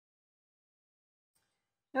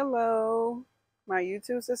Hello, my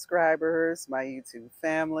YouTube subscribers, my YouTube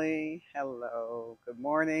family. Hello, good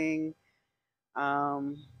morning.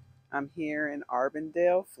 Um, I'm here in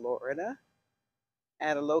Auburndale, Florida,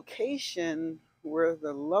 at a location where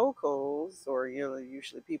the locals, or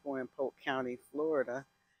usually people in Polk County, Florida,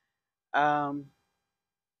 um,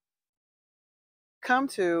 come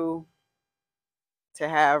to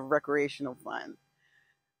have recreational fun.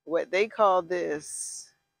 What they call this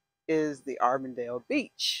is the Auburndale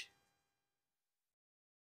Beach.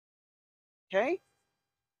 Okay.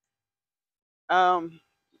 Um,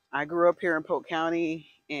 I grew up here in Polk County,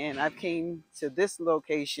 and I've came to this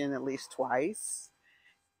location at least twice.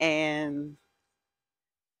 And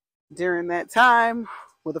during that time,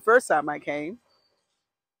 well, the first time I came,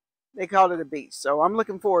 they called it a beach. So I'm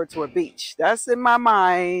looking forward to a beach. That's in my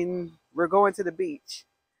mind. We're going to the beach.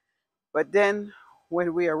 But then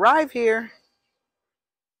when we arrive here,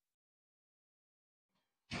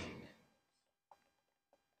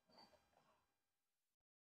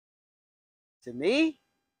 to me,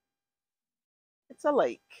 it's a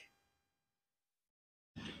lake.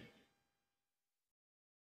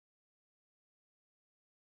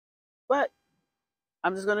 But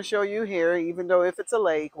I'm just going to show you here, even though if it's a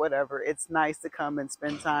lake, whatever, it's nice to come and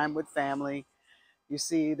spend time with family. You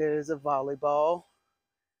see, there's a volleyball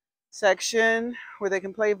section where they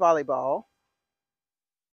can play volleyball.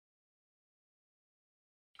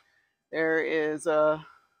 There is a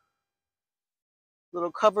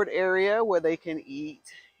little covered area where they can eat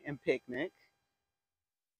and picnic,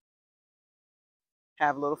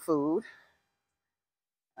 have a little food.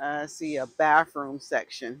 I see a bathroom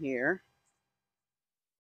section here.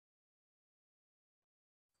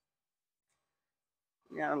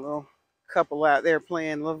 We got a little couple out there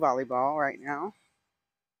playing a little volleyball right now.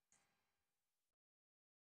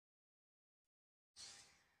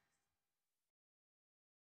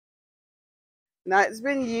 Now, it's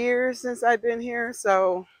been years since I've been here,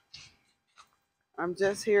 so I'm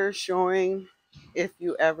just here showing if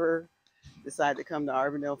you ever decide to come to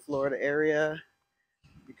Auburndale, Florida area,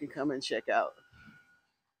 you can come and check out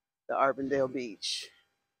the Auburndale Beach.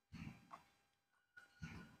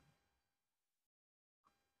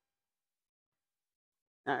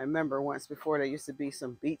 I remember once before there used to be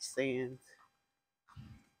some beach sands,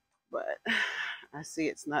 but I see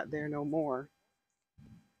it's not there no more.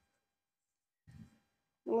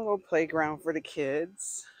 A little playground for the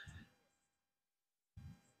kids.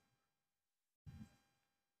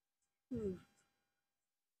 Hmm.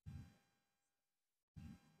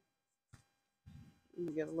 Let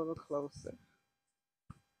me get a little closer.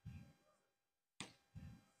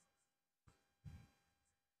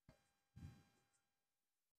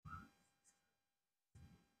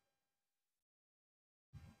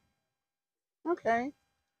 Okay.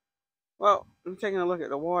 Well, I'm taking a look at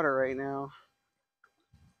the water right now.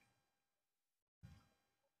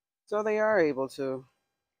 So they are able to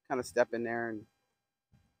kind of step in there and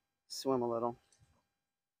swim a little.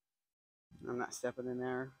 I'm not stepping in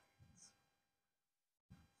there.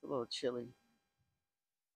 It's a little chilly.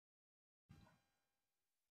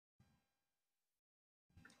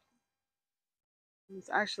 It's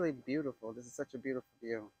actually beautiful. This is such a beautiful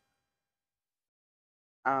view.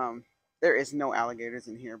 Um, there is no alligators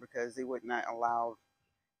in here because they would not allow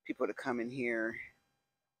people to come in here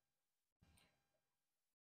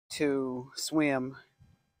to swim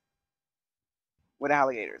with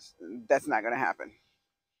alligators. That's not going to happen.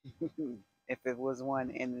 If it was one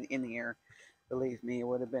in here, believe me, it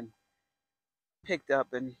would have been picked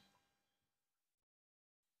up and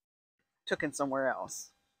taken somewhere else,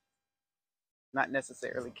 not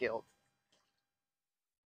necessarily killed.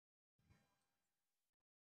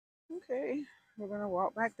 Okay, we're going to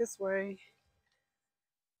walk back this way.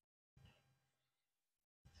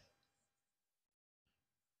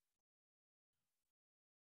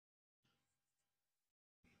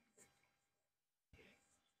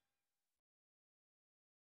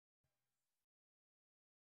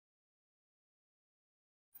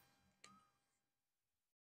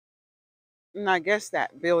 And I guess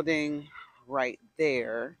that building right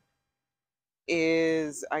there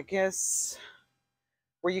is, I guess,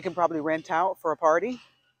 where you can probably rent out for a party,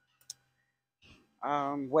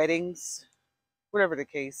 weddings, whatever the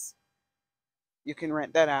case. You can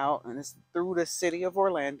rent that out, and it's through the city of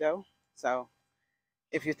Orlando. So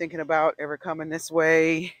if you're thinking about ever coming this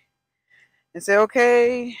way and say,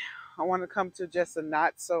 okay, I want to come to just a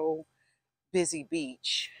not so busy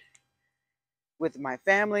beach with my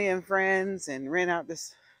family and friends and rent out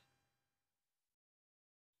this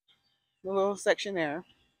little section there.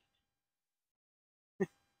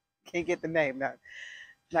 Can't get the name now.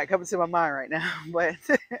 Not coming to my mind right now, but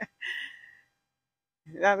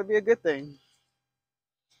that'll be a good thing.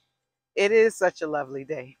 It is such a lovely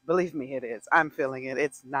day. Believe me, it is. I'm feeling it.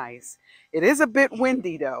 It's nice. It is a bit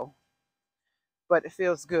windy though, but it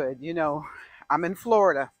feels good. You know, I'm in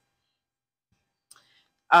Florida.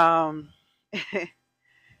 Um,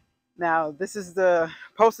 now this is the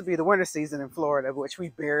supposed to be the winter season in Florida, which we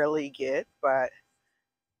barely get, but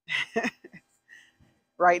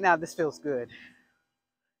right now this feels good.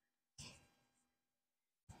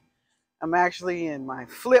 I'm actually in my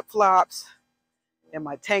flip flops and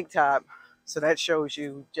my tank top, so that shows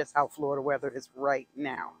you just how Florida weather is right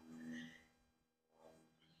now,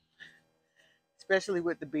 especially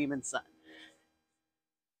with the beaming sun.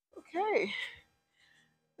 Okay,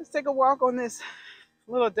 let's take a walk on this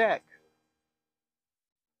little deck.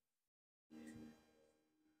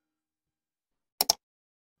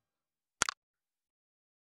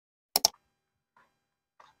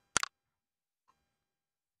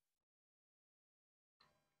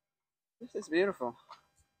 This is beautiful.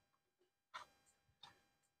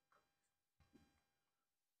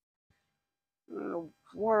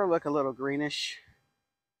 Water look a little greenish.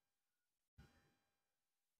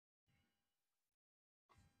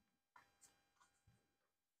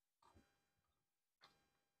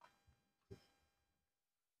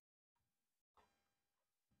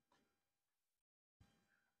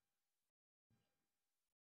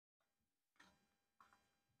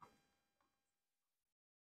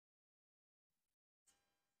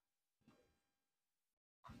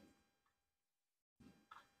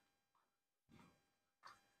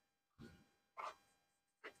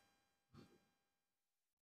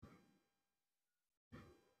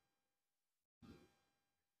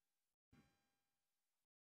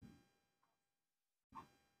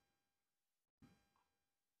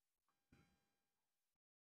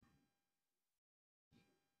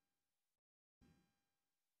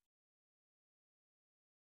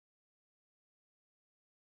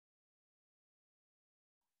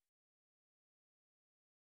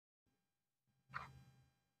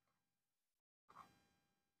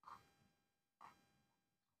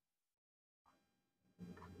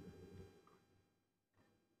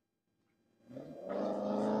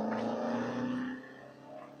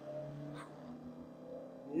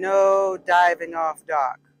 No diving off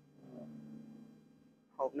dock.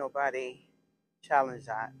 Hope nobody challenged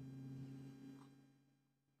that.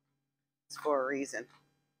 It's for a reason.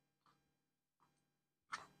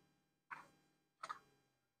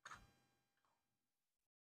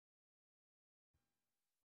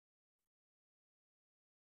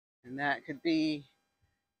 And that could be,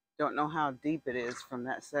 don't know how deep it is from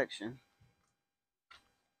that section.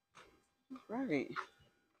 Right.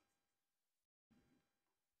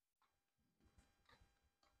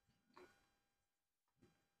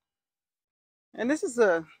 And this is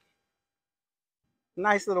a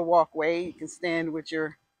nice little walkway. You can stand with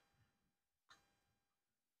your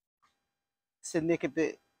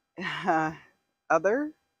significant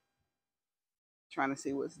other. Trying to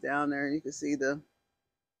see what's down there. You can see the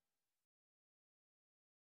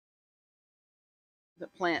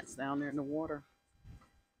plants down there in the water.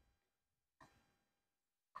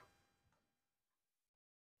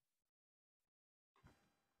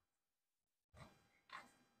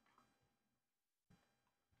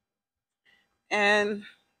 And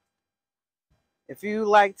if you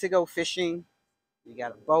like to go fishing, you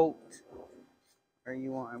got a boat, or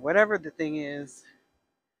you want whatever the thing is,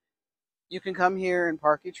 you can come here and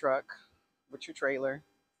park your truck with your trailer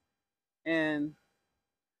and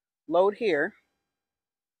load here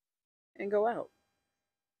and go out.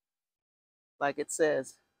 Like it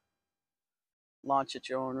says, launch at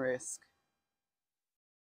your own risk.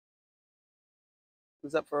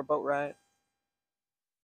 Who's up for a boat ride?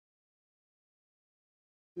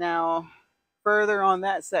 Now, further on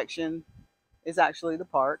that section is actually the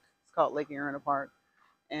park. It's called Lake Ariana Park.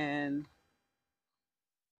 And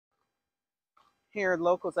here,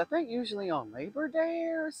 locals, I think usually on Labor Day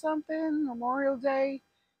or something, Memorial Day,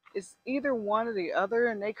 it's either one or the other,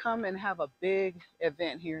 and they come and have a big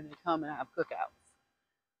event here, and they come and have cookouts.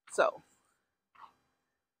 So,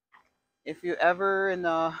 if you're ever in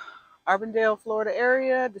the Auburndale, Florida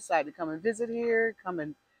area, decide to come and visit here, come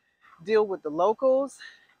and deal with the locals,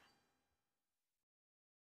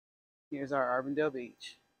 here's our Auburndale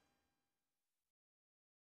Beach.